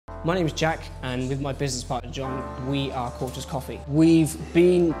My name is Jack, and with my business partner John, we are Quarters Coffee. We've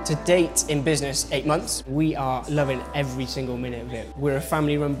been to date in business 8 months. We are loving every single minute of it. We're a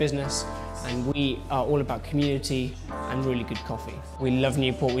family-run business, and we are all about community and really good coffee. We love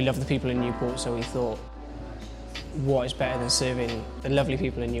Newport, we love the people in Newport, so we thought, what is better than serving the lovely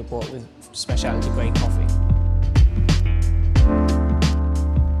people in Newport with specialty grade coffee?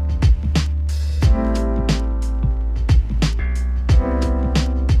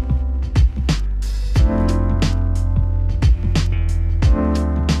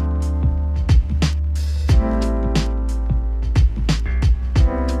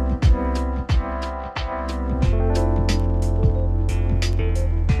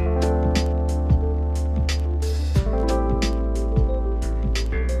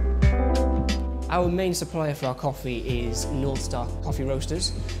 Our main supplier for our coffee is North Star Coffee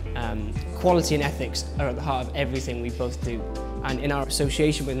Roasters. Quality and ethics are at the heart of everything we both do. And in our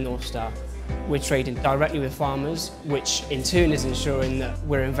association with North Star, we're trading directly with farmers, which in turn is ensuring that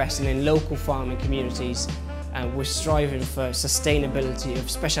we're investing in local farming communities, and we're striving for sustainability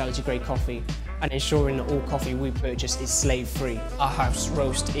of specialty grade coffee and ensuring that all coffee we purchase is slave-free. Our house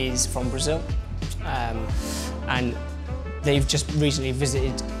roast is from Brazil, and they've just recently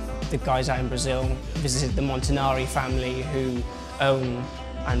visited the guys out in Brazil, visited the Montanari family who own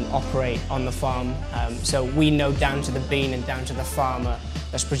and operate on the farm. So we know down to the bean and down to the farmer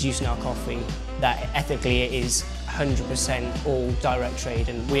that's producing our coffee that ethically it is 100% all direct trade,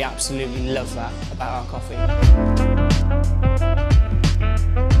 and we absolutely love that about our coffee.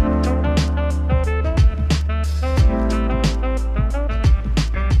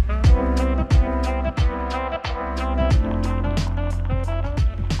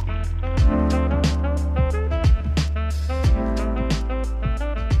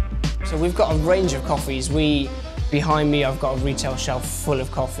 So we've got a range of coffees. Behind me I've got a retail shelf full of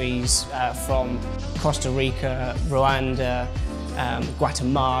coffees from Costa Rica, Rwanda,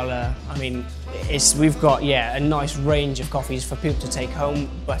 Guatemala. I mean, we've got a nice range of coffees for people to take home,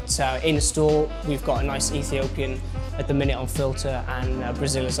 but in store we've got a nice Ethiopian at the minute on filter, and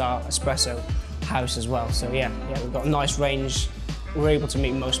Brazil is our espresso house as well. So yeah, we've got a nice range. We're able to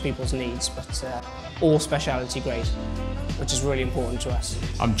meet most people's needs, but all specialty grade, which is really important to us.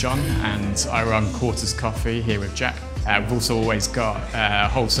 I'm John, and I run Quarters Coffee here with Jack. We've also always got a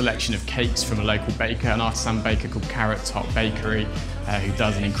whole selection of cakes from a local baker, an artisan baker called Carrot Top Bakery, who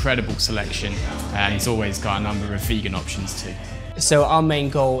does an incredible selection, and he's always got a number of vegan options too. So our main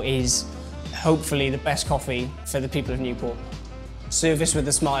goal is hopefully the best coffee for the people of Newport. Service with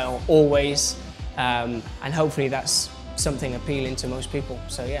a smile, always, and hopefully that's something appealing to most people,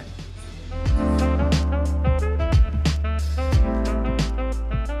 so yeah.